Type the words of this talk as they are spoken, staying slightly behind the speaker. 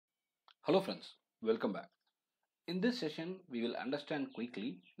Hello friends, welcome back. In this session, we will understand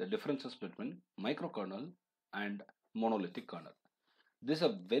quickly the differences between microkernel and monolithic kernel. This is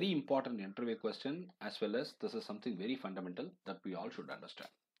a very important interview question as well as this is something very fundamental that we all should understand.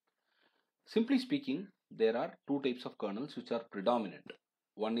 Simply speaking, there are two types of kernels which are predominant.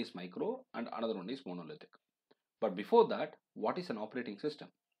 One is micro and another one is monolithic. But before that, what is an operating system?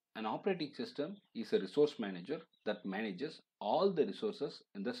 An operating system is a resource manager that manages all the resources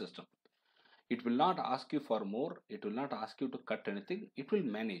in the system. It will not ask you for more, it will not ask you to cut anything, it will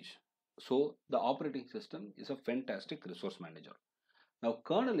manage. So the operating system is a fantastic resource manager. Now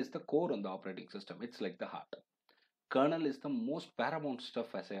kernel is the core on the operating system, it's like the heart. Kernel is the most paramount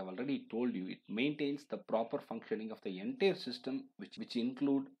stuff. As I have already told you, it maintains the proper functioning of the entire system, which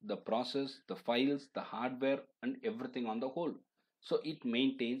include the process, the files, the hardware and everything on the whole. So it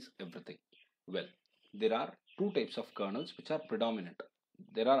maintains everything. Well, there are two types of kernels which are predominant.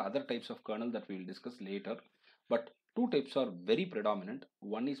 There are other types of kernel that we will discuss later, but two types are very predominant.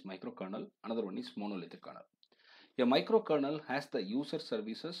 One is microkernel, another one is monolithic kernel. A microkernel has the user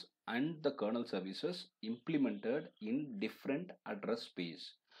services and the kernel services implemented in different address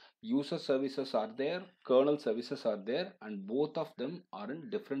space. User services are there, kernel services are there, and both of them are in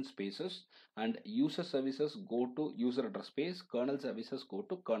different spaces. And user services go to user address space, kernel services go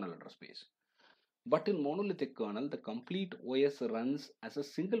to kernel address space. But in monolithic kernel, the complete OS runs as a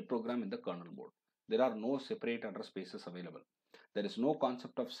single program in the kernel board. There are no separate address spaces available. There is no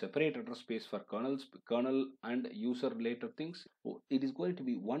concept of separate address space for kernel and user related things. It is going to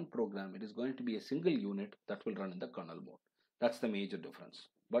be one program. It is going to be a single unit that will run in the kernel mode. That's the major difference.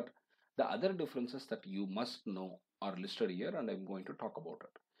 But the other differences that you must know are listed here and I'm going to talk about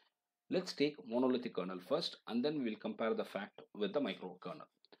it. Let's take monolithic kernel first and then we will compare the fact with the microkernel.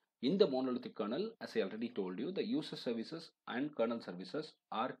 In the monolithic kernel, as I already told you, the user services and kernel services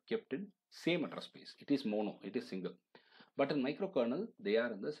are kept in same address space. It is mono, it is single. But in microkernel, they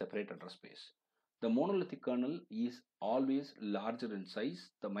are in the separate address space. The monolithic kernel is always larger in size.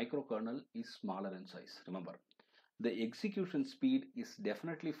 The microkernel is smaller in size. Remember, the execution speed is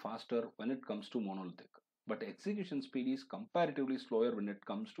definitely faster when it comes to monolithic, but execution speed is comparatively slower when it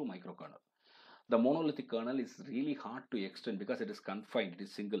comes to microkernel. The monolithic kernel is really hard to extend because it is confined, it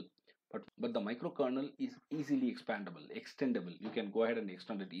is single. But the microkernel is easily expandable, extendable. You can go ahead and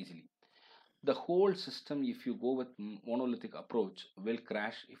extend it easily. The whole system, if you go with monolithic approach, will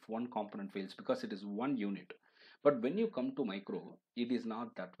crash if one component fails because it is one unit. But when you come to micro, it is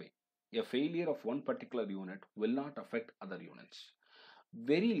not that way. A failure of one particular unit will not affect other units.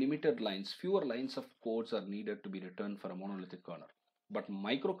 Very limited lines, fewer lines of codes are needed to be returned for a monolithic kernel. But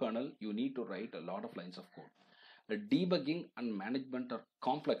microkernel, you need to write a lot of lines of code. Debugging and management are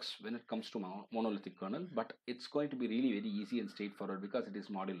complex when it comes to monolithic kernel, but it's going to be really very easy and straightforward because it is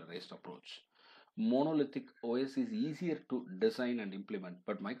modularized approach. Monolithic OS is easier to design and implement,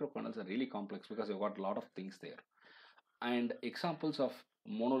 but microkernels are really complex because you've got a lot of things there. And examples of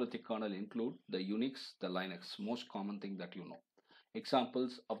monolithic kernel include the Unix, the Linux, most common thing that you know.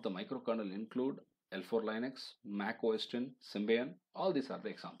 Examples of the microkernel include L4 Linux, Mac OS X, Symbian, all these are the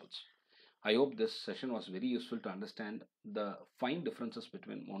examples. I hope this session was very useful to understand the fine differences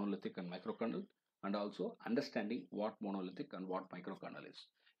between monolithic and microkernel and also understanding what monolithic and what microkernel is.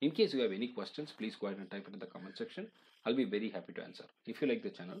 In case you have any questions, please go ahead and type it in the comment section. I'll be very happy to answer. If you like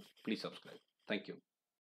the channel, please subscribe. Thank you.